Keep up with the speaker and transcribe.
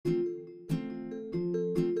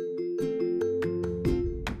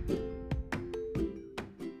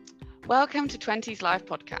Welcome to 20s Live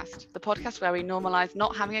Podcast, the podcast where we normalise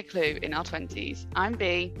not having a clue in our 20s. I'm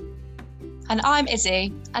Bea. And I'm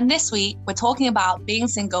Izzy, and this week we're talking about being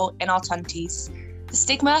single in our 20s, the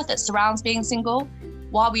stigma that surrounds being single,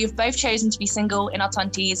 why we have both chosen to be single in our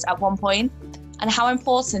 20s at one point, and how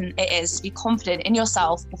important it is to be confident in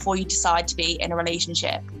yourself before you decide to be in a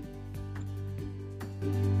relationship.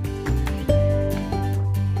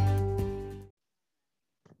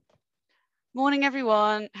 Morning,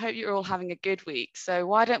 everyone. Hope you're all having a good week. So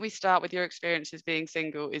why don't we start with your experiences being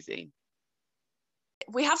single, Izzy?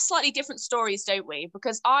 We have slightly different stories, don't we?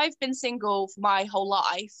 Because I've been single for my whole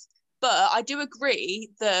life, but I do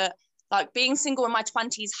agree that being single in my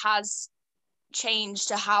 20s has changed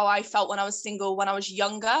to how I felt when I was single when I was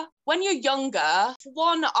younger. When you're younger, for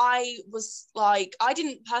one, I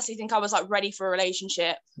didn't personally think I was ready for a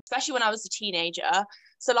relationship, especially when I was a teenager.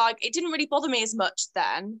 So it didn't really bother me as much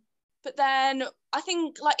then. But then I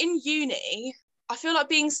think in uni, I feel like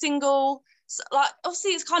being single,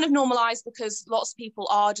 obviously it's kind of normalized because lots of people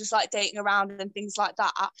are just dating around and things like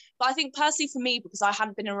that. But I think personally for me, because I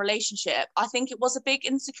hadn't been in a relationship, I think it was a big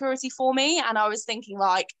insecurity for me. And I was thinking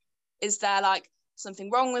is there something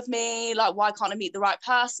wrong with me? Why can't I meet the right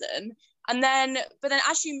person? But then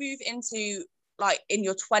as you move into in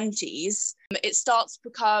your 20s, it starts to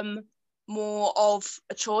become more of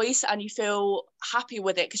a choice and you feel happy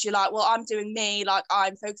with it because you're well, I'm doing me,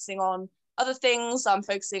 I'm focusing on other things, I'm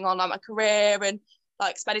focusing on my career and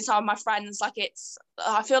spending time with my friends.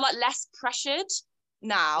 I feel less pressured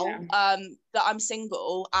now that I'm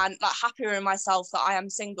single and happier in myself that I am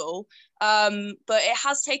single, but it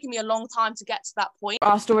has taken me a long time to get to that point.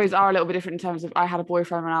 Our stories are a little bit different in terms of I had a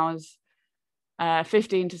boyfriend when I was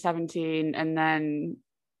 15 to 17 and then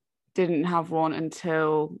didn't have one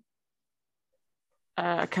until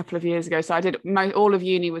a couple of years ago. So I did all of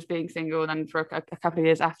uni was being single, and then for a couple of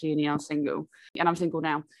years after uni I was single, and I'm single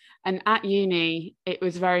now. And at uni it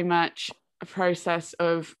was very much a process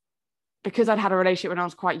of, because I'd had a relationship when I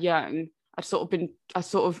was quite young, I sort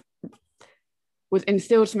of was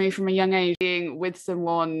instilled to me from a young age, being with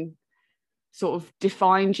someone sort of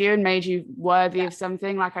defined you and made you worthy of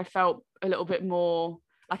something. I felt a little bit more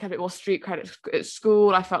a bit more street credit at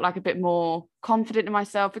school. I felt a bit more confident in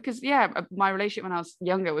myself because my relationship when I was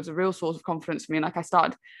younger was a real source of confidence for me. And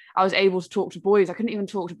I was able to talk to boys. I couldn't even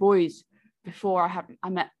talk to boys before I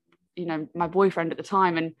met my boyfriend at the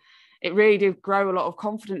time, and it really did grow a lot of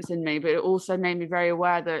confidence in me. But it also made me very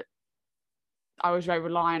aware that I was very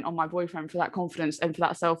reliant on my boyfriend for that confidence and for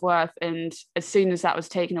that self-worth. And as soon as that was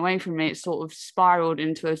taken away from me, it sort of spiraled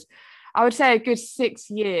into I would say a good 6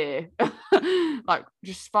 year,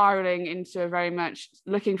 just spiraling into very much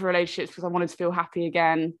looking for relationships because I wanted to feel happy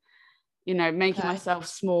again, making myself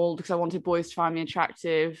small because I wanted boys to find me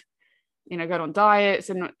attractive, going on diets,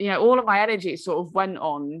 and, all of my energy sort of went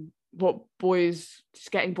on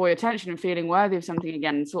just getting boy attention and feeling worthy of something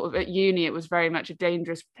again. Sort of at uni, it was very much a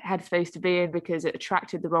dangerous headspace to be in because it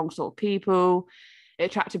attracted the wrong sort of people. It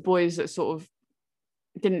attracted boys that sort of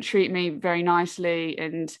didn't treat me very nicely,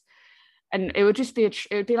 and it would just be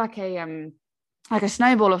like a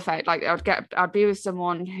snowball effect. I'd be with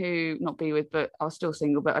someone who, not be with, but I was still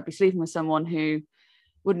single, but I'd be sleeping with someone who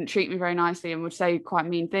wouldn't treat me very nicely and would say quite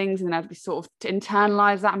mean things, and then I'd be sort of to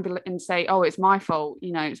internalize that and say, oh, it's my fault,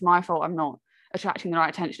 it's my fault I'm not attracting the right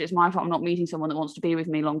attention, it's my fault I'm not meeting someone that wants to be with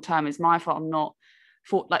me long term, it's my fault I'm not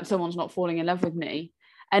someone's not falling in love with me.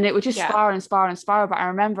 And it would just spiral and spiral and spiral. But I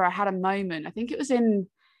remember I had a moment, I think it was in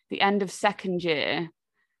the end of second year,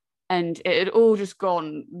 and it had all just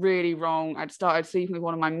gone really wrong. I'd started sleeping with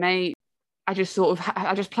one of my mates. I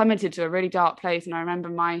just plummeted to a really dark place. And I remember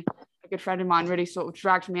a good friend of mine really sort of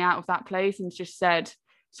dragged me out of that place and just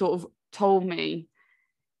told me,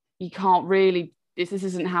 you can't really, this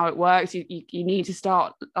isn't how it works. You need to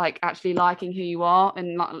start actually liking who you are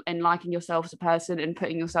and liking yourself as a person and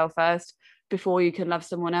putting yourself first before you can love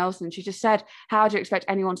someone else. And she just said, how do you expect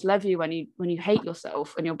anyone to love you when you hate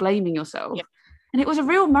yourself and you're blaming yourself? Yeah. And it was a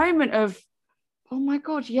real moment of, oh my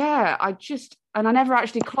God, yeah, and I never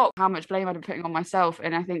actually clocked how much blame I'd been putting on myself.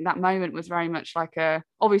 And I think that moment was very much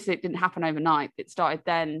obviously it didn't happen overnight. It started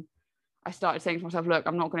then. I started saying to myself, look,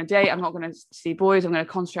 I'm not going to date. I'm not going to see boys. I'm going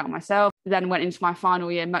to concentrate on myself. Then went into my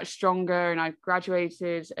final year much stronger, and I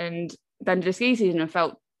graduated, and then just easy and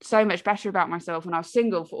felt so much better about myself when I was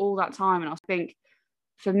single for all that time. And I think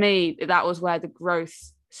for me, that was where the growth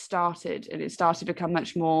started, and it started to become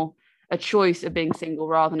much more a choice of being single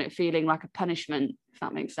rather than it feeling like a punishment, if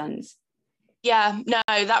that makes sense. Yeah, no,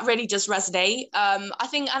 that really does resonate. I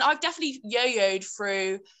think, and I've definitely yo-yoed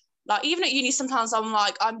through Like even at uni, sometimes I'm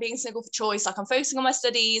like, I'm being single for choice. Like I'm focusing on my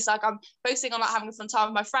studies, like I'm focusing on like having a fun time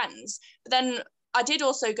with my friends. But then I did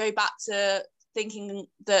also go back to thinking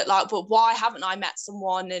that like, but why haven't I met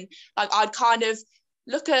someone? And like I'd kind of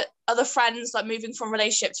look at other friends like moving from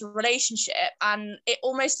relationship to relationship, and it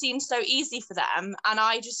almost seemed so easy for them. And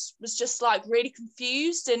I just was just like really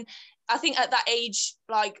confused. And I think at that age,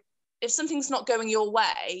 like if something's not going your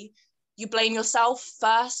way, you blame yourself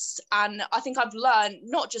first. And I think I've learned,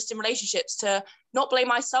 not just in relationships, to not blame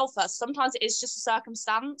myself first. Sometimes it is just a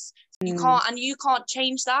circumstance. You can't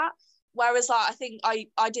change that. Whereas like I think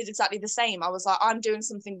I did exactly the same. I was like, I'm doing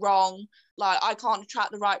something wrong, like I can't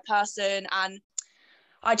attract the right person. And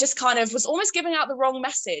I just kind of was almost giving out the wrong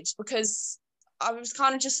message, because I was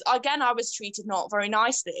kind of just, again, I was treated not very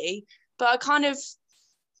nicely. But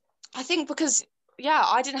I think because, yeah,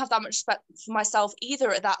 I didn't have that much respect for myself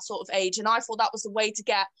either at that sort of age. And I thought that was the way to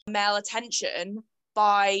get male attention,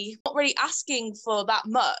 by not really asking for that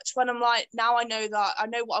much, when I'm like, now I know that I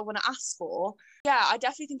know what I want to ask for. Yeah, I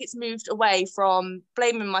definitely think it's moved away from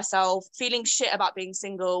blaming myself, feeling shit about being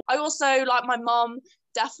single. I also, like, my mum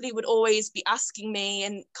definitely would always be asking me,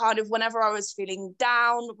 and kind of whenever I was feeling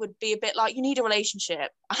down would be a bit like, you need a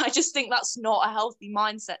relationship. And I just think that's not a healthy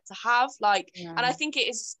mindset to have. Like, yeah. And I think it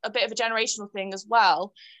is a bit of a generational thing as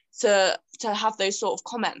well, to have those sort of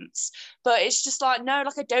comments. But it's just like, no,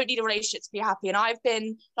 like I don't need a relationship to be happy. And I've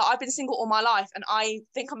been single all my life, and I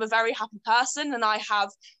think I'm a very happy person, and I have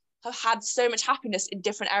had so much happiness in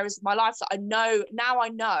different areas of my life that I know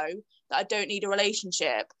that I don't need a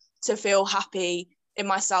relationship to feel happy in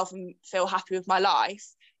myself and feel happy with my life.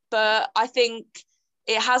 But I think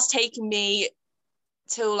it has taken me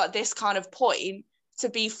till like this kind of point to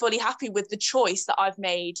be fully happy with the choice that I've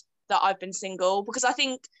made, that I've been single. Because I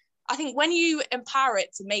think when you empower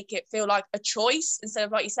it to make it feel like a choice instead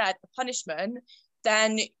of, like you said, a punishment,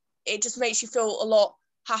 then it just makes you feel a lot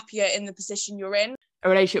happier in the position you're in. A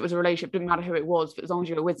relationship was a relationship, didn't matter who it was, but as long as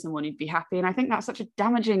you were with someone, you'd be happy. And I think that's such a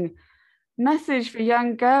damaging message for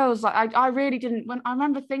young girls. Like I really didn't, when I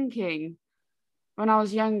remember thinking when I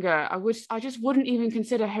was younger, I just wouldn't even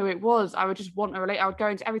consider who it was. I would just want I would go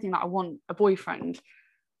into everything like I want a boyfriend.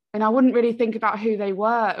 And I wouldn't really think about who they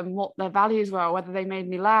were and what their values were, or whether they made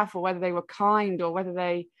me laugh, or whether they were kind, or whether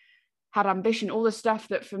they had ambition, all the stuff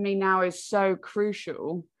that for me now is so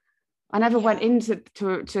crucial. I never went into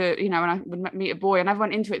to you know, when I would meet a boy, I never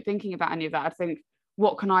went into it thinking about any of that. I'd think,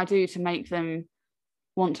 what can I do to make them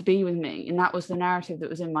want to be with me? And that was the narrative that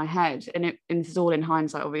was in my head. And this is all in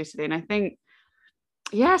hindsight, obviously. And I think,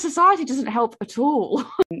 yeah, society doesn't help at all.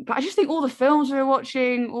 But I just think all the films we were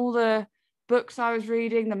watching, all the books I was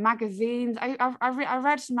reading, the magazines, I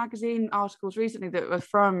read some magazine articles recently that were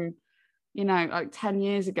from, you know, like 10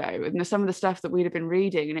 years ago, and some of the stuff that we'd have been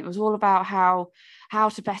reading, and it was all about how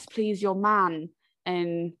to best please your man,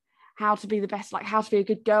 and how to be the best, like how to be a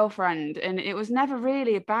good girlfriend. And it was never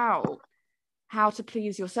really about how to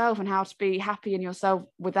please yourself and how to be happy in yourself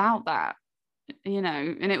without that, you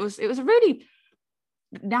know. And it was a really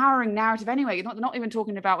narrowing narrative anyway. They're not even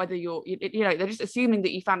talking about whether you know, they're just assuming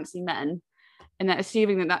that you fancy men, and they're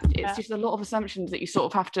assuming that it's just a lot of assumptions that you sort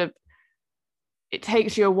of have to, it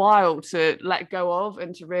takes you a while to let go of,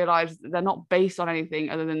 and to realize that they're not based on anything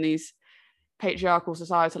other than these patriarchal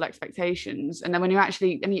societal expectations. And then when you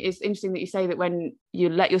actually, I mean, it's interesting that you say that when you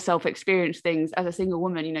let yourself experience things as a single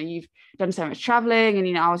woman, you know, you've done so much traveling, and,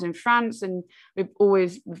 you know, I was in France, and we've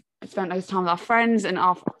always spent those time with our friends, and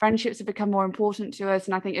our friendships have become more important to us.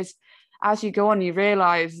 And I think as you go on, you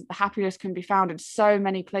realize happiness can be found in so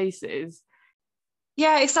many places.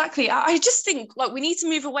 Yeah, exactly. I just think like we need to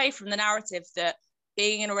move away from the narrative that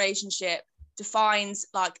being in a relationship defines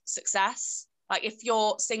like success. Like if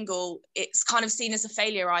you're single, it's kind of seen as a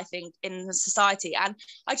failure, I think, in the society. And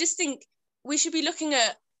I just think we should be looking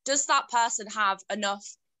at, does that person have enough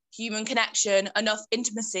human connection, enough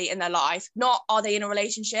intimacy in their life? Not, are they in a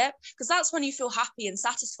relationship? Because that's when you feel happy and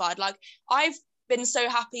satisfied. Like I've been so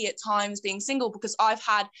happy at times being single, because I've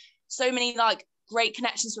had so many like great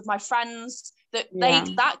connections with my friends, that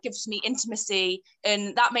that gives me intimacy,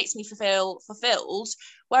 and that makes me feel fulfilled.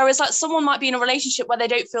 Whereas like someone might be in a relationship where they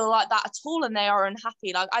don't feel like that at all, and they are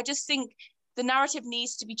unhappy. Like I just think the narrative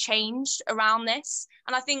needs to be changed around this.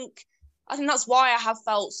 And I think that's why I have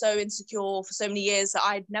felt so insecure for so many years, that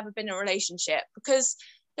I'd never been in a relationship, because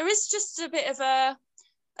there is just a bit of a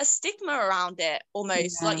stigma around it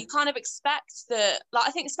almost. Like you kind of expect that, like I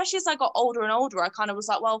think especially as I got older and older, I kind of was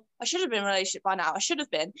like, well, I should have been in a relationship by now, I should have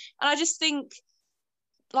been. And I just think,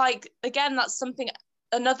 like, again, that's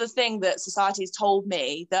another thing that society has told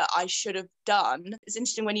me that I should have done. It's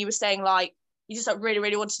interesting when you were saying like you just like really,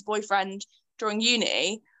 really wanted a boyfriend during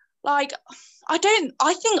uni. like, I think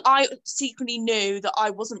I secretly knew that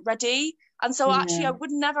I wasn't ready. And so actually, I Yeah.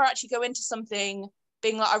 would never actually go into something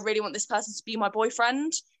being like, I really want this person to be my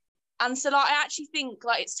boyfriend. And so like, I actually think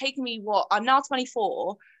like it's taken me, I'm now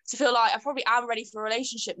 24, to feel like I probably am ready for a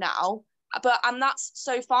relationship now. And that's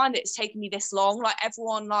so fine that it's taken me this long. Like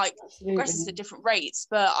everyone like progresses at Absolutely. different rates,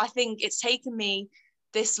 but I think it's taken me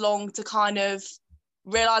this long to kind of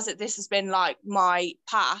realize that this has been like my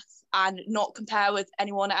path and not compare with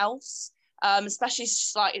anyone else. Especially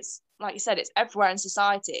just like, it's like you said, it's everywhere in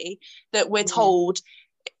society that we're Yeah. told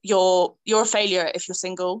you're a failure if you're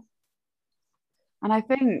single. And I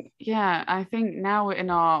think now in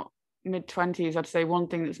our mid 20s, I'd say one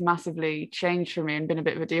thing that's massively changed for me and been a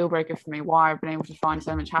bit of a deal breaker for me, why I've been able to find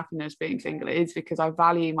so much happiness being single, is because I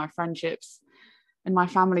value my friendships and my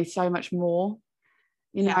family so much more.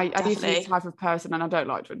 You know, Yeah, I used to be the definitely. type of person, and I don't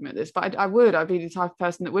like to admit this, but I'd be the type of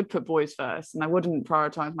person that would put boys first, and I wouldn't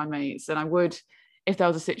prioritize my mates. And I would, if there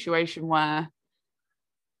was a situation where,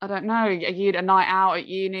 I don't know, a night out at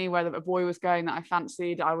uni where a boy was going that I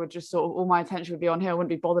fancied, I would just sort of, all my attention would be on him. I wouldn't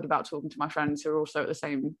be bothered about talking to my friends who are also at the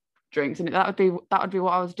same drinks. And that would be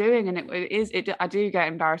what I was doing. And I do get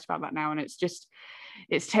embarrassed about that now. And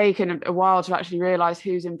it's taken a while to actually realize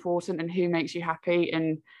who's important and who makes you happy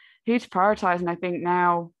and who to prioritize. And I think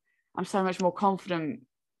now I'm so much more confident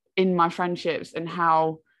in my friendships and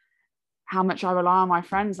how much I rely on my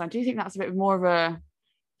friends. I do think that's a bit more of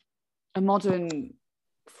a modern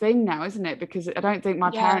thing now, isn't it? Because I don't think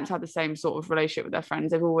my Yeah. parents had the same sort of relationship with their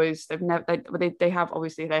friends. They've never, they have,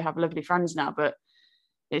 obviously they have lovely friends now, but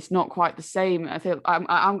it's not quite the same. I feel like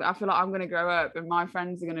I'm going to grow up and my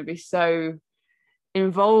friends are going to be so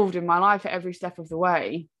involved in my life at every step of the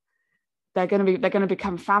way. They're going to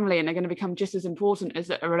become family, and they're going to become just as important as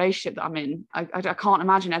a relationship that I'm in. I can't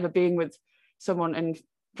imagine ever being with someone and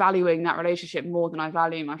valuing that relationship more than I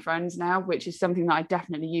value my friends now, which is something that I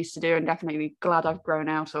definitely used to do and definitely glad I've grown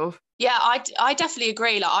out of. Yeah, I definitely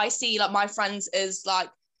agree. Like I see like my friends as like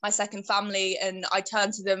my second family, and I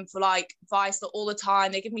turn to them for like advice all the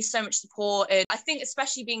time. They give me so much support, and I think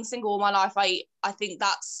especially being single all my life, I think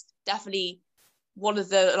that's definitely one of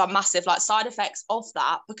the like massive like side effects of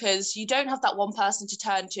that, because you don't have that one person to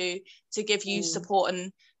turn to give you Mm. support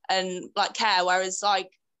and like care, whereas like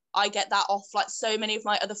I get that off like so many of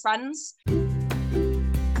my other friends.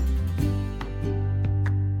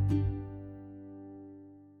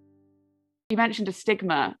 You mentioned a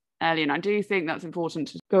stigma earlier, and I do think that's important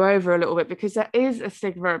to go over a little bit, because there is a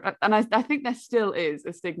stigma, and I think there still is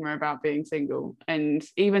a stigma about being single. And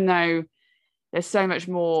even though there's so much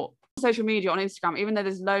more social media on Instagram, even though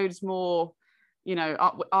there's loads more, you know,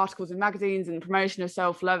 articles in magazines and promotion of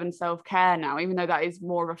self-love and self-care now, even though that is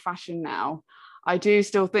more of a fashion now, I do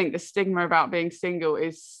still think the stigma about being single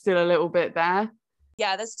is still a little bit there.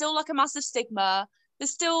 Yeah, there's still like a massive stigma.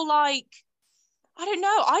 There's still like, I don't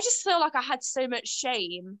know. I just feel like I had so much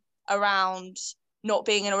shame around not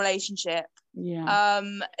being in a relationship. Yeah.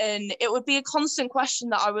 And it would be a constant question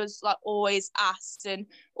that I was like always asked, and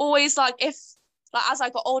always like, if like as I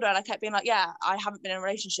got older and I kept being like, yeah, I haven't been in a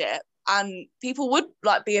relationship, and people would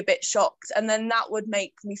like be a bit shocked, and then that would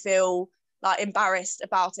make me feel like embarrassed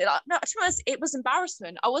about it. Like, no, to be honest, it was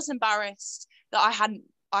embarrassment. I was embarrassed that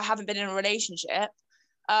I haven't been in a relationship.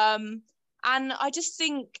 And I just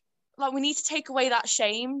think like we need to take away that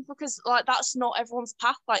shame, because like that's not everyone's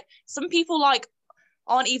path. Like some people like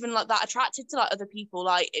aren't even like that attracted to like other people.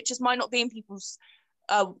 Like it just might not be in people's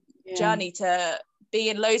uh Yeah. journey to be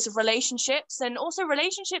in loads of relationships. And also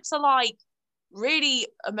relationships are like really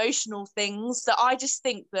emotional things that I just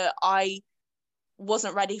think that I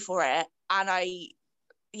wasn't ready for it. And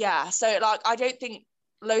yeah, so like I don't think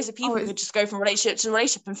loads of Oh, people it's could just go from relationship to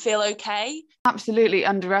relationship and feel okay. absolutely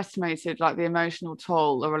underestimated, like the emotional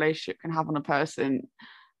toll a relationship can have on a person.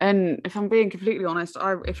 And if I'm being completely honest,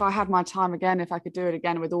 if I had my time again, if I could do it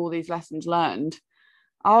again with all these lessons learned,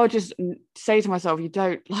 I would just say to myself, you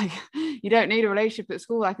don't need a relationship at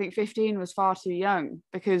school. I think 15 was far too young,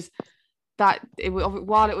 because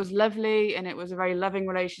while it was lovely and it was a very loving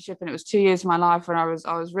relationship and it was 2 years of my life and I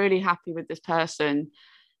was really happy with this person,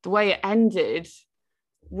 the way it ended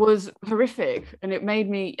was horrific, and it made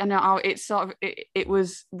me, and it sort of it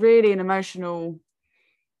was really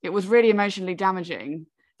it was really emotionally damaging,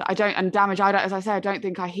 that I don't, as I say, I don't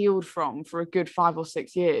think I healed from for a good 5 or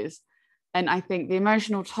 6 years. And I think the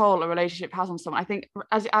emotional toll a relationship has on someone, I think,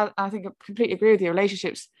 I think I completely agree with you,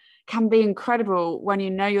 relationships can be incredible when you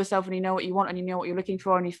know yourself and you know what you want and you know what you're looking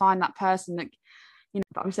for and you find that person that, you know.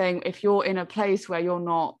 But I'm saying, if you're in a place where you're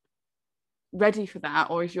not ready for that,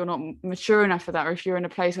 or if you're not mature enough for that, or if you're in a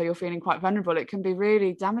place where you're feeling quite vulnerable, it can be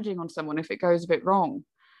really damaging on someone if it goes a bit wrong.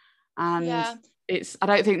 And I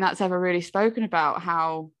don't think that's ever really spoken about,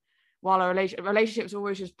 how while a relationship's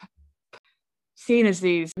always just seen as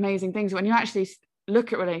these amazing things, when you actually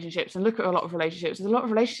look at relationships and look at a lot of relationships, there's a lot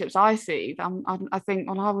of relationships I see I think,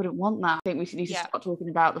 well, I wouldn't want that. I think we need to start talking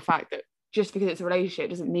about the fact that just because it's a relationship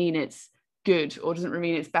doesn't mean it's good, or doesn't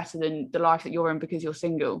mean it's better than the life that you're in because you're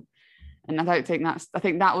single. And I think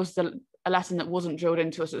that was a lesson that wasn't drilled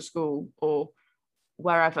into us at school or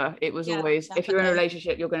wherever. It was always, definitely, if you're in a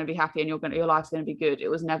relationship, you're going to be happy and your life's going to be good. It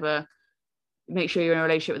was never make sure you're in a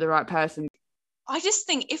relationship with the right person. I just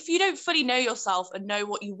think if you don't fully know yourself and know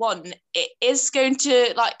what you want, it is going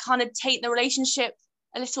to like kind of taint the relationship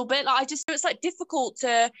a little bit. Like, I just know it's like difficult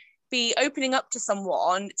to be opening up to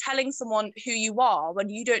someone, telling someone who you are when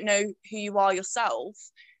you don't know who you are yourself.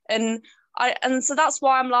 And so that's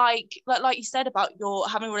why I'm like you said about your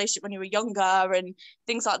having a relationship when you were younger and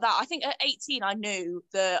things like that. I think at 18 I knew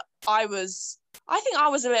that I think I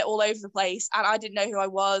was a bit all over the place and I didn't know who I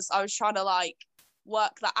was. I was trying to like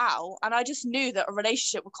work that out, and I just knew that a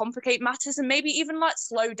relationship would complicate matters and maybe even like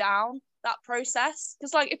slow down that process,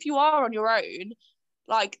 because like if you are on your own,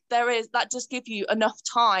 like that just give you enough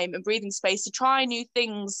time and breathing space to try new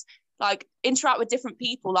things, like interact with different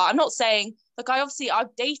people. Like I'm not saying, like I've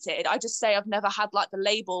dated, I just say I've never had like the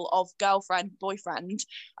label of girlfriend, boyfriend.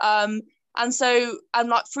 And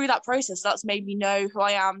like through that process, that's made me know who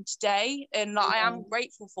I am today, and like, I am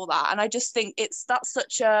grateful for that. And I just think that's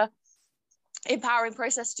such a empowering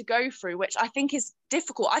process to go through, which I think is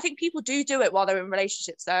difficult. I think people do it while they're in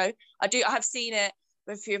relationships though. I have seen it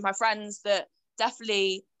with a few of my friends that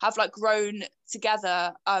definitely have like grown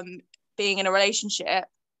together being in a relationship.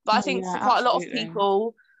 But I think for quite a lot of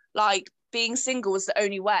people, like being single is the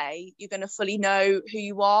only way you're going to fully know who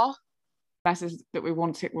you are. The message that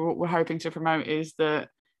we're hoping to promote is that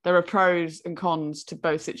there are pros and cons to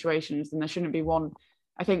both situations, and there shouldn't be one.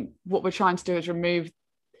 I think what we're trying to do is remove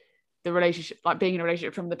the relationship, like being in a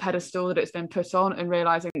relationship, from the pedestal that it's been put on, and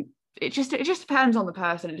realizing it just depends on the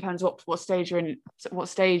person. It depends what stage you're in, what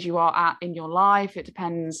stage you are at in your life. It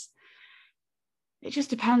just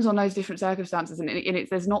depends on those different circumstances, and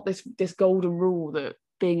there's not this golden rule that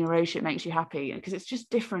being in a relationship makes you happy, because it's just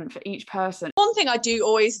different for each person. One thing I do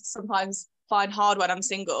always sometimes find hard when I'm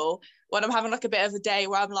single, when I'm having like a bit of a day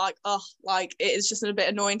where I'm like, oh, like it is just a bit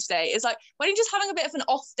annoying today, is like when you're just having a bit of an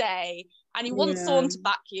off day and you want someone to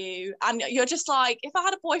back you, and you're just like, if I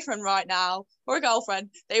had a boyfriend right now or a girlfriend,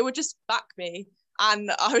 they would just back me.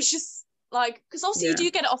 And I was just like, because obviously you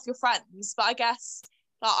do get it off your friends, but I guess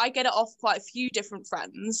like I get it off quite a few different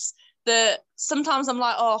friends, that sometimes I'm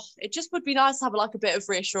like, oh, it just would be nice to have like a bit of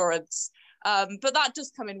reassurance. But that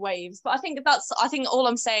does come in waves. But I think all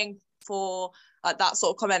I'm saying for like that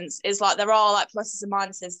sort of comments is like there are like pluses and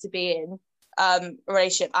minuses to being a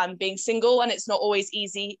relationship and being single, and it's not always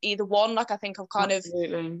easy either one. Like I think I've kind of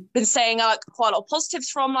been saying like quite a lot of positives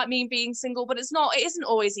from like me being single, but it isn't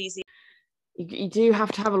always easy. You do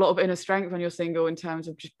have to have a lot of inner strength when you're single, in terms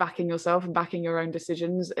of just backing yourself and backing your own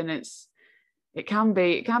decisions, and it can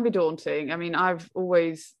be daunting. I mean, I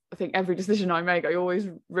think every decision I make, I always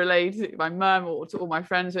relate to my mum or to all my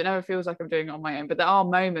friends, so it never feels like I'm doing it on my own. But there are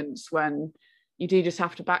moments when you do just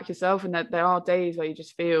have to back yourself, and there are days where you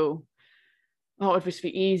just feel, oh, it would just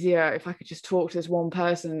be easier if I could just talk to this one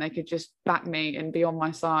person and they could just back me and be on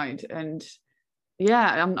my side. And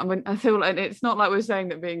I feel like it's not like we're saying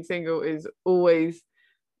that being single is always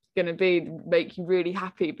going to make you really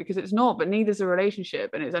happy, because it's not, but neither is a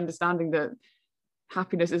relationship. And it's understanding that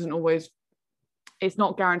happiness it's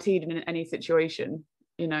not guaranteed in any situation.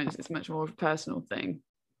 It's much more of a personal thing.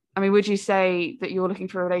 I mean, would you say that you're looking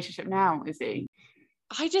for a relationship now, Izzy?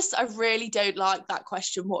 I really don't like that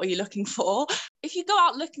question. What are you looking for? If you go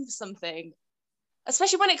out looking for something,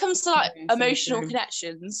 especially when it comes to like emotional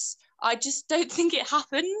connections, I just don't think it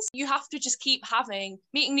happens. You have to just keep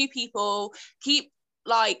meeting new people, keep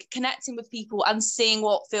like connecting with people and seeing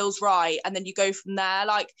what feels right, and then you go from there.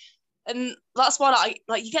 And that's why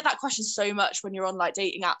like you get that question so much when you're on like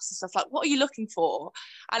dating apps and stuff, like what are you looking for?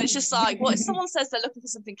 And it's just like, well, if someone says they're looking for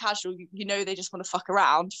something casual, they just want to fuck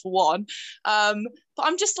around, for one. But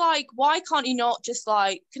I'm just like, why can't you not just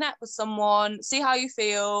like connect with someone, see how you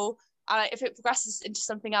feel, and if it progresses into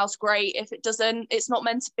something else, great. If it doesn't, it's not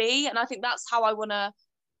meant to be. And I think that's how I want to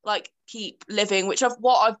like keep living, which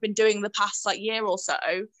what I've been doing the past like year or so.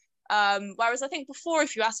 Whereas I think before,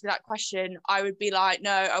 if you asked me that question, I would be like,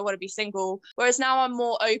 no, I want to be single. Whereas now I'm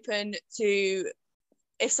more open to,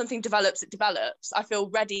 if something develops, it develops. I feel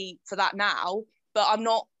ready for that now, but I'm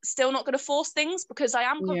still not going to force things, because I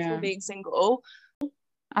am comfortable being single.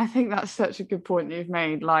 I think that's such a good point that you've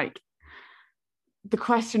made. Like, the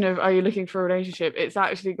question of are you looking for a relationship, it's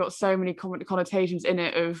actually got so many connotations in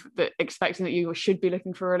it of that expecting that you should be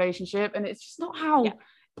looking for a relationship, and it's just not how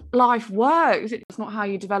life works. It's not how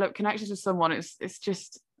you develop connections with someone.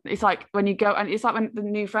 It's like when you go, and it's like when the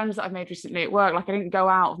new friends that I've made recently at work, like I didn't go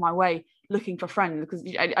out of my way looking for friends, because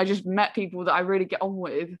I just met people that I really get on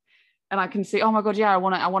with, and I can see, oh my god, yeah, I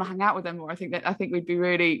want to hang out with them more. I think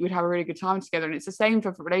we'd have a really good time together. And it's the same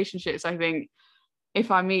for relationships. I think if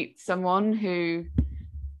I meet someone who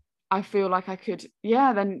I feel like I could,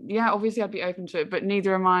 then obviously I'd be open to it, but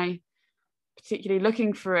neither am I particularly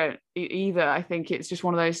looking for it either. I think it's just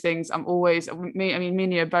one of those things. Me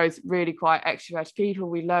and you are both really quite extroverted people.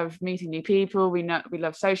 We love meeting new people. We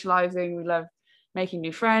love socializing. We love making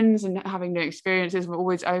new friends and having new experiences. We're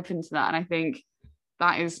always open to that. And I think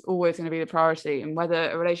that is always going to be the priority. And whether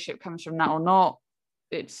a relationship comes from that or not,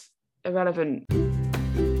 it's irrelevant.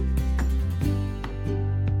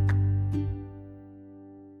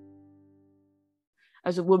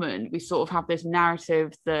 As a woman, we sort of have this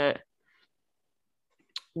narrative that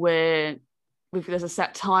there's a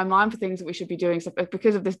set timeline for things that we should be doing. So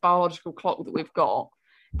because of this biological clock that we've got,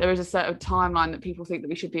 there is a set of timeline that people think that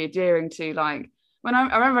we should be adhering to. Like I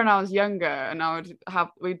remember when I was younger, and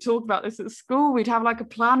we'd talk about this at school, we'd have like a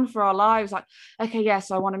plan for our lives, like, okay, yeah,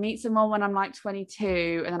 so I want to meet someone when I'm like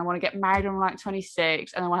 22, and then I want to get married when I'm like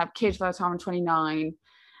 26, and I want to have kids by the time I'm 29.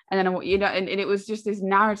 And then, and it was just this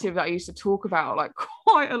narrative that I used to talk about like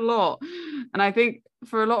quite a lot. And I think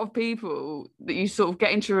for a lot of people that you sort of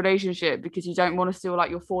get into a relationship because you don't want to feel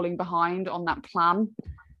like you're falling behind on that plan.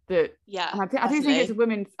 I do think it's a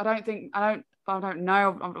women. I don't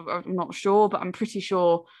know. I'm not sure, but I'm pretty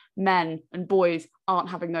sure men and boys aren't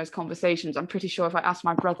having those conversations. I'm pretty sure if I asked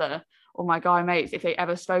my brother or my guy mates if they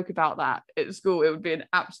ever spoke about that at school, it would be an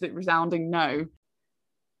absolute resounding no.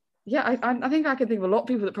 Yeah, I think I can think of a lot of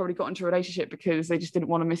people that probably got into a relationship because they just didn't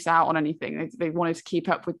want to miss out on anything. They wanted to keep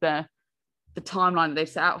up with the timeline that they've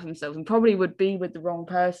set out for themselves, and probably would be with the wrong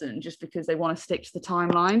person just because they want to stick to the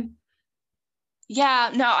timeline.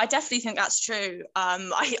 Yeah, no, I definitely think that's true.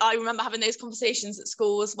 I remember having those conversations at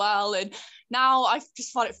school as well, and now I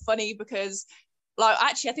just find it funny because, like,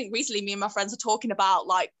 actually, I think recently me and my friends are talking about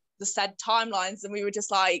like the said timelines, and we were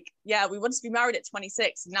just like, yeah, we want to be married at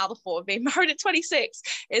 26, and now the thought of being married at 26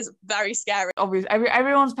 is very scary. Obviously,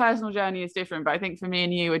 everyone's personal journey is different, but I think for me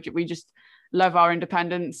and you, we just love our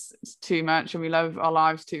independence too much, and we love our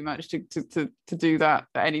lives too much to do that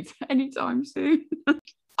at any time soon.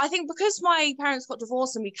 I think because my parents got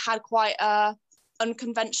divorced and we had quite a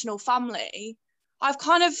unconventional family, I've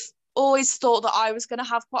kind of always thought that I was going to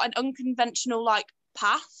have quite an unconventional like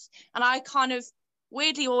path, and I kind of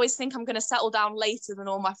weirdly always think I'm going to settle down later than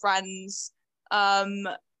all my friends, and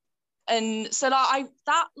so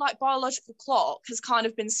that biological clock has kind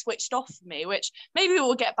of been switched off for me, which maybe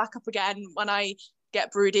we'll get back up again when I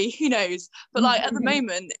get broody, who knows, but like at the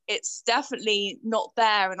moment it's definitely not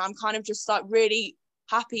there, and I'm kind of just like really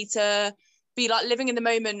happy to be like living in the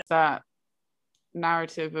moment. That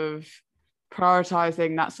narrative of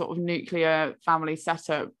prioritizing that sort of nuclear family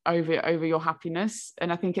setup over your happiness,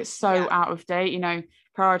 and I think it's so out of date,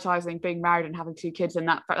 prioritizing being married and having 2 kids and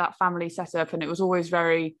that family setup, and it was always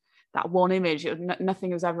very that one image.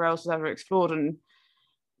 Nothing else was ever explored, and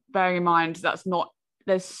bearing in mind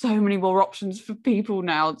there's so many more options for people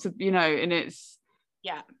now to and it's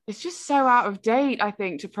just so out of date, I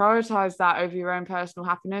think, to prioritize that over your own personal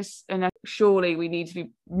happiness. And surely we need to be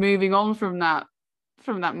moving on from that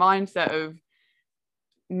mindset of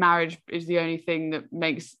marriage is the only thing that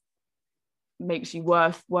makes you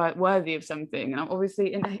worthy of something. And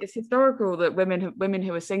obviously it's historical that women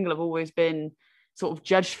who are single have always been sort of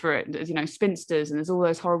judged for it, as spinsters, and there's all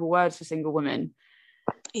those horrible words for single women.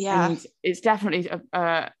 And it's definitely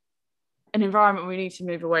an environment we need to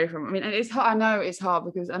move away from. I mean, and I know it's hard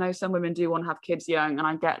because I know some women do want to have kids young, and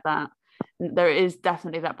I get that. There is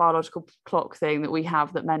definitely that biological clock thing that we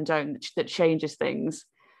have that men don't, that changes things.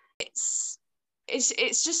 It's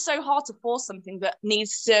just so hard to force something that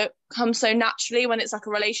needs to come so naturally when it's like a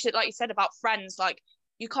relationship, like you said about friends. Like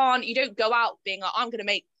you don't go out being like, I'm going to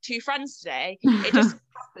make 2 friends today. It just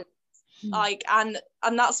happens. Like, and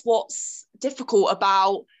that's what's difficult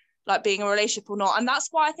about like being in a relationship or not. And that's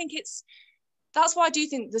why I do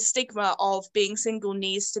think the stigma of being single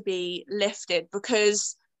needs to be lifted,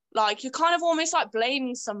 because like you're kind of almost like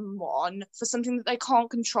blaming someone for something that they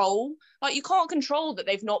can't control. Like you can't control that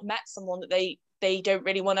they've not met someone that they don't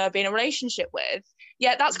really want to be in a relationship with.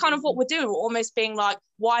 Yeah, that's kind of what we're doing. We're almost being like,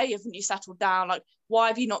 why haven't you settled down? Like, why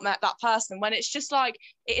have you not met that person? When it's just like,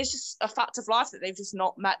 it is just a fact of life that they've just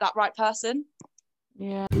not met that right person.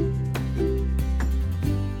 Yeah.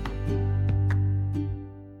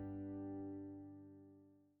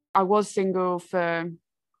 I was single for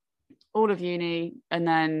all of uni, and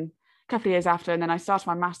then a couple of years after, and then I started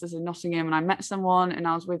my master's in Nottingham, and I met someone and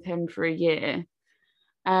I was with him for a year.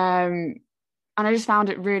 And I just found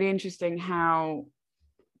it really interesting how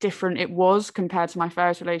different it was compared to my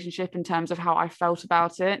first relationship in terms of how I felt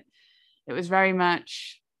about it. It was very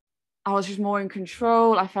much, I was just more in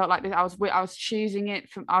control. I felt like I was choosing it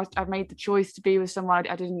from. I made the choice to be with someone.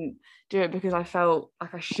 I didn't do it because I felt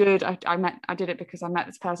like I should. I did it because I met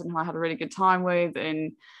this person who I had a really good time with,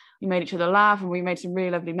 and we made each other laugh, and we made some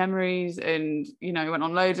really lovely memories, and went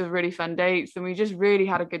on loads of really fun dates, and we just really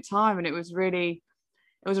had a good time. And it was a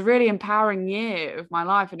really empowering year of my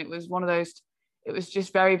life, and it was one of those. It was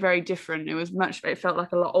just very, very different. It felt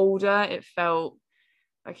like a lot older. It felt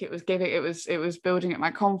like it was building up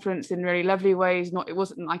my confidence in really lovely ways. It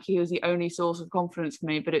wasn't like he was the only source of confidence for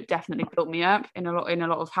me, but it definitely built me up in a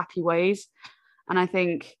lot of happy ways. And I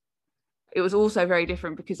think it was also very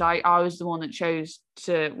different because I was the one that chose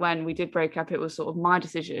to, when we did break up, it was sort of my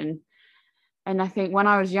decision. And I think when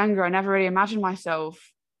I was younger, I never really imagined myself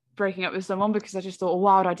breaking up with someone, because I just thought, well,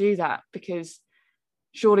 why would I do that? Because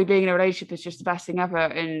surely being in a relationship is just the best thing ever,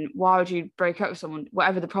 and why would you break up with someone?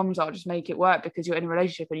 Whatever the problems are, just make it work, because you're in a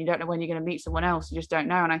relationship and you don't know when you're going to meet someone else. You just don't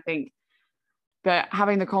know. And I think that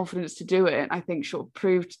having the confidence to do it, I think sort of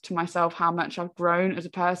proved to myself how much I've grown as a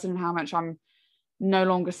person, and how much I'm no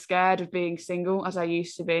longer scared of being single as I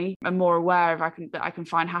used to be. I'm more aware of that I can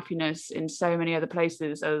find happiness in so many other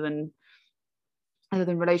places other than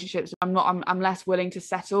relationships. I'm less willing to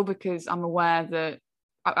settle, because I'm aware that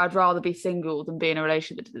I'd rather be single than be in a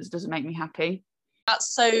relationship that doesn't make me happy.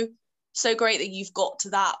 That's so great that you've got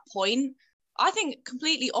to that point. I think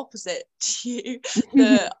completely opposite to you.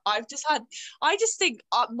 I just think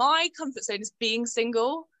my comfort zone is being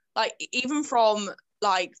single. Like, even from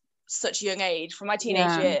like such a young age, from my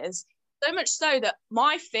teenage years, so much so that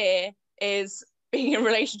my fear is being in a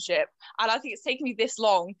relationship. And I think it's taken me this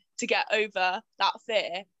long to get over that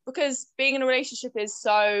fear, because being in a relationship is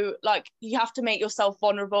so, like, you have to make yourself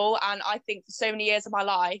vulnerable. And I think for so many years of my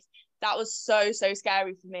life, that was so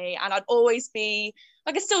scary for me. And I'd always be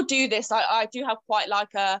like, I still do this. I do have quite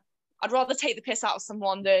like I'd rather take the piss out of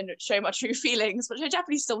someone than show my true feelings, which I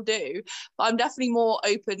definitely still do. But I'm definitely more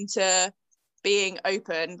open to being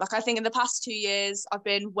open. Like, I think in the past 2 years, I've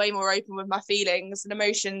been way more open with my feelings and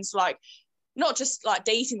emotions, like not just like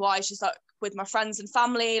dating wise, just like with my friends and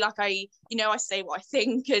family. Like, I say what I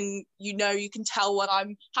think, and you can tell when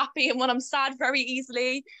I'm happy and when I'm sad very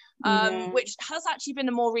easily, which has actually been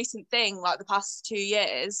a more recent thing, like the past 2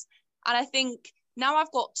 years. And I think now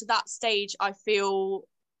I've got to that stage, I feel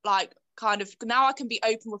like kind of now I can be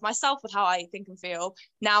open with myself with how I think and feel.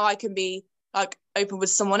 Now I can be like open with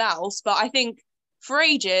someone else. But I think for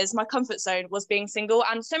ages my comfort zone was being single,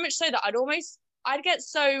 and so much so that I'd get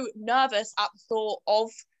so nervous at the thought of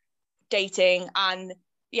dating and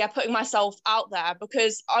putting myself out there,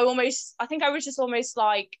 because I think I was just almost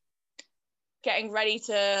like getting ready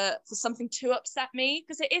for something to upset me,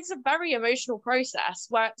 because it is a very emotional process.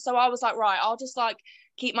 So I was like, right, I'll just like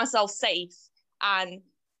keep myself safe and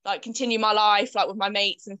like continue my life like with my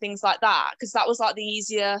mates and things like that, because that was like the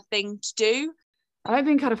easier thing to do. I don't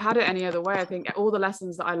think I'd have had it any other way. I think all the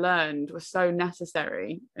lessons that I learned were so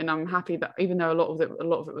necessary, and I'm happy that even though a lot of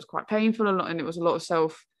it was quite painful, and it was a lot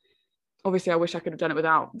of obviously I wish I could have done it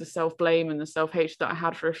without the self-blame and the self-hatred that I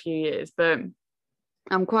had for a few years, but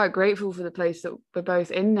I'm quite grateful for the place that we're both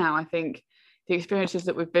in now. I think the experiences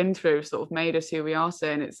that we've been through sort of made us who we are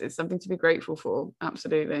today, and it's something to be grateful for.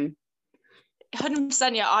 Absolutely.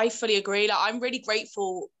 100%. Yeah, I fully agree. Like, I'm really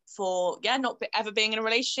grateful for not ever being in a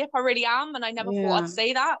relationship. I really am, and I never thought I'd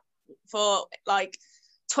say that. For like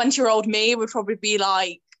 20-year-old me would probably be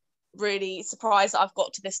like really surprised that I've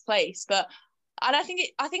got to this place. And I think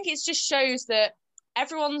it just shows that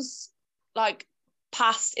everyone's like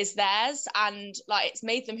past is theirs, and like it's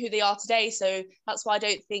made them who they are today. So that's why I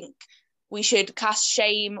don't think we should cast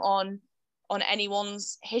shame on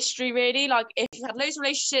anyone's history, really. Like, if you've had loads of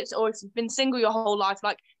relationships, or if you've been single your whole life,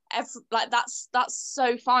 like that's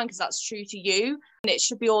so fine, because that's true to you. And it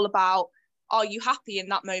should be all about, are you happy in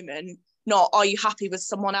that moment, not are you happy with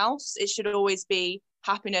someone else. It should always be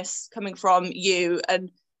happiness coming from you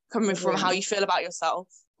and coming from how you feel about yourself.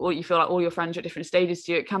 Or you feel like all your friends are at different stages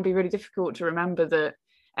to you. It can be really difficult to remember that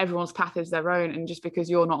everyone's path is their own, and just because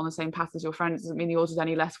you're not on the same path as your friends doesn't mean yours is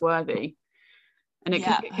any less worthy. And it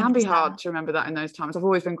can be hard to remember that in those times. I've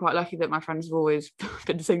always been quite lucky that my friends have always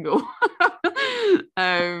been single.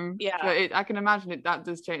 I can imagine that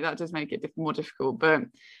does change. That does make it more difficult. But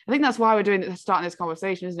I think that's why we're starting this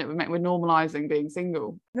conversation, isn't it? We're normalizing being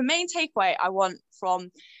single. The main takeaway I want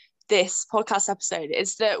from this podcast episode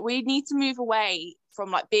is that we need to move away from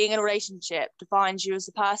like being in a relationship defines you as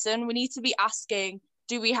a person. We need to be asking,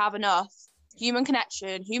 do we have enough human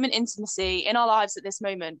connection, human intimacy in our lives at this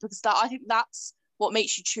moment? Because I think that's what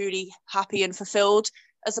makes you truly happy and fulfilled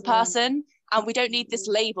as a person. And we don't need this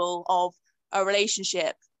label of a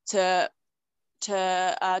relationship to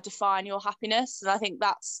define your happiness. And I think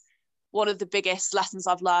that's one of the biggest lessons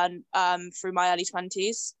I've learned through my early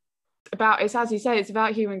 20s. It's as you say, it's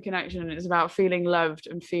about human connection. It's about feeling loved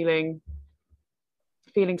and feeling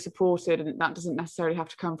supported, and that doesn't necessarily have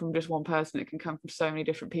to come from just one person. It can come from so many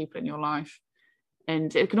different people in your life,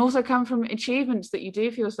 and it can also come from achievements that you do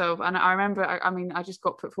for yourself. And I remember, I just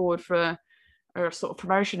got put forward for a sort of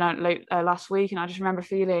promotion last week, and I just remember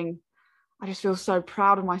I just feel so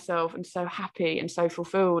proud of myself and so happy and so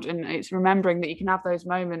fulfilled. And it's remembering that you can have those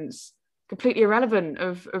moments completely irrelevant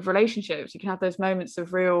of relationships. You can have those moments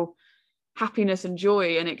of real happiness and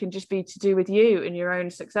joy, and it can just be to do with you and your own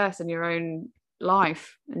success and your own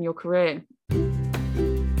life and your career.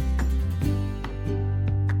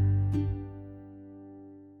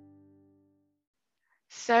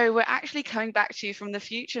 So we're actually coming back to you from the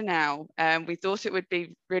future now. We thought it would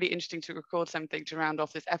be really interesting to record something to round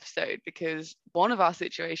off this episode, because one of our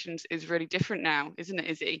situations is really different now, isn't it,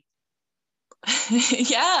 Izzy?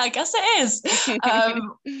 Yeah, I guess it is.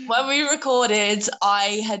 When we recorded,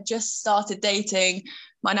 I had just started dating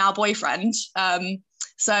my now boyfriend.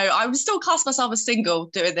 So I would still class myself as single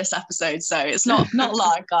doing this episode, so it's not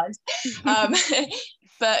live, guys.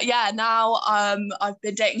 But yeah, now I've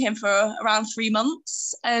been dating him for around 3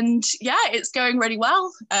 months, and yeah, it's going really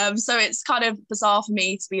well. So it's kind of bizarre for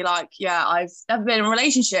me to be like, yeah, I've never been in a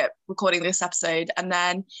relationship recording this episode, and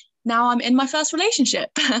then now I'm in my first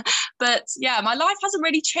relationship. But yeah, my life hasn't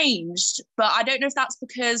really changed, but I don't know if that's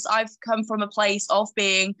because I've come from a place of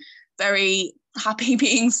being very happy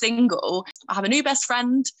being single. I have a new best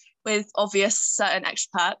friend with obvious certain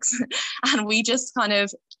extra perks, and we just kind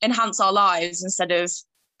of enhance our lives instead of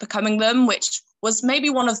becoming them, which was maybe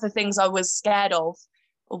one of the things I was scared of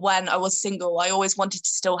when I was single. I always wanted to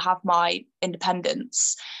still have my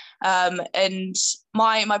independence. And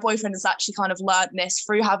my boyfriend has actually kind of learned this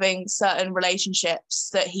through having certain relationships,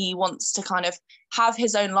 that he wants to kind of have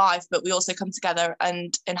his own life, but we also come together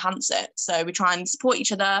and enhance it. So we try and support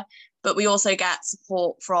each other, but we also get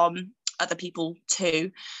support from other people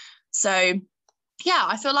too. So yeah,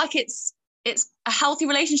 I feel like it's a healthy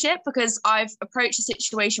relationship, because I've approached the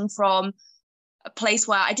situation from a place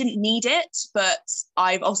where I didn't need it, but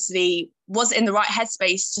I've obviously was in the right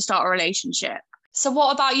headspace to start a relationship. So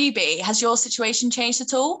what about you, B? Has your situation changed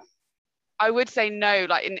at all? I would say no,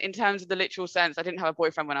 like in terms of the literal sense. I didn't have a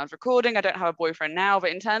boyfriend when I was recording. I don't have a boyfriend now, but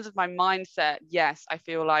in terms of my mindset, yes, I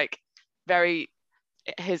feel like it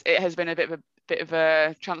has been a bit of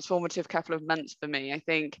a transformative couple of months for me. I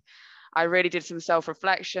think I really did some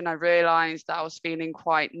self-reflection. I realized that I was feeling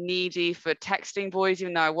quite needy for texting boys.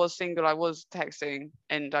 Even though I was single, I was texting,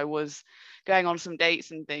 and I was going on some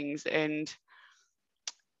dates and things. And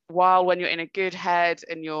while when you're in a good head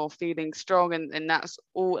and you're feeling strong, and that's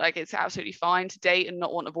all, like, it's absolutely fine to date and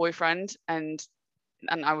not want a boyfriend, and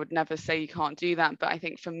I would never say you can't do that. But I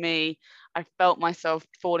think for me, I felt myself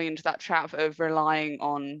falling into that trap of relying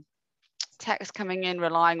on text coming in,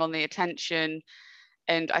 relying on the attention,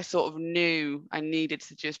 and I sort of knew I needed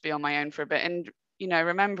to just be on my own for a bit. And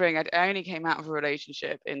remembering I only came out of a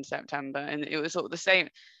relationship in September, and it was sort of the same.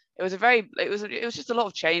 It was just a lot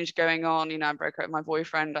of change going on. I broke up with my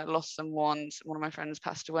boyfriend, I lost someone of my friends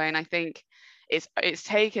passed away, and I think it's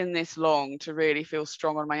taken this long to really feel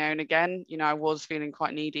strong on my own again. I was feeling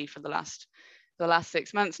quite needy for the last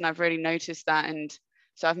 6 months, and I've really noticed that. And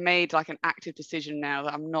so I've made like an active decision now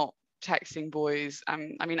that I'm not texting boys.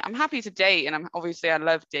 I'm happy to date, and I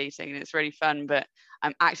love dating and it's really fun, but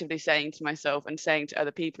I'm actively saying to myself and saying to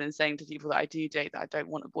other people and saying to people that I do date that I don't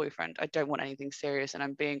want a boyfriend. I don't want anything serious, and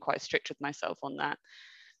I'm being quite strict with myself on that.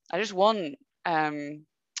 I just want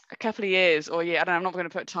a couple of years, or yeah, I'm not going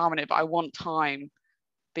to put time on it, but I want time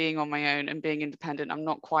being on my own and being independent. I'm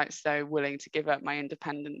not quite so willing to give up my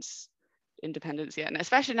independence yet, and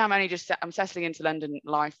especially now I'm settling into London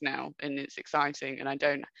life now, and it's exciting, and I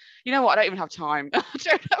don't even have time. I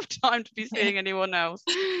don't have time to be seeing anyone else.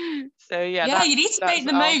 So yeah, you need to make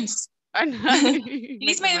the most. I know. You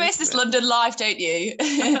need to make the most of this London life, don't you?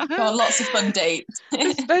 Go on lots of fun dates.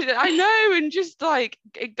 I know, and just like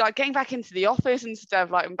getting back into the office and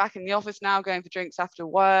stuff. Like, I'm back in the office now, going for drinks after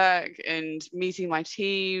work and meeting my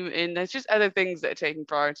team, and there's just other things that are taking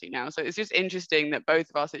priority now. So it's just interesting that both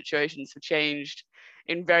of our situations have changed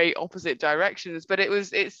in very opposite directions. But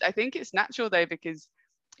I think it's natural though, because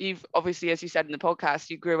you've obviously, as you said in the podcast,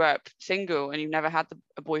 you grew up single and you've never had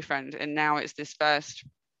a boyfriend, and now it's this first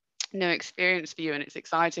new experience for you, and it's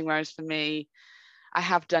exciting. Whereas for me, I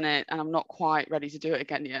have done it and I'm not quite ready to do it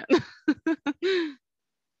again yet.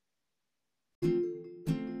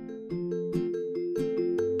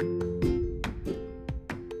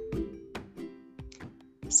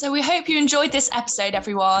 So we hope you enjoyed this episode,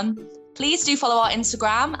 everyone. Please do follow our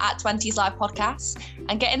Instagram at 20s Live Podcasts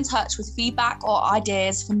and get in touch with feedback or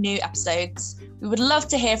ideas for new episodes. We would love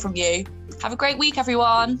to hear from you. Have a great week,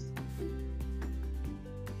 everyone.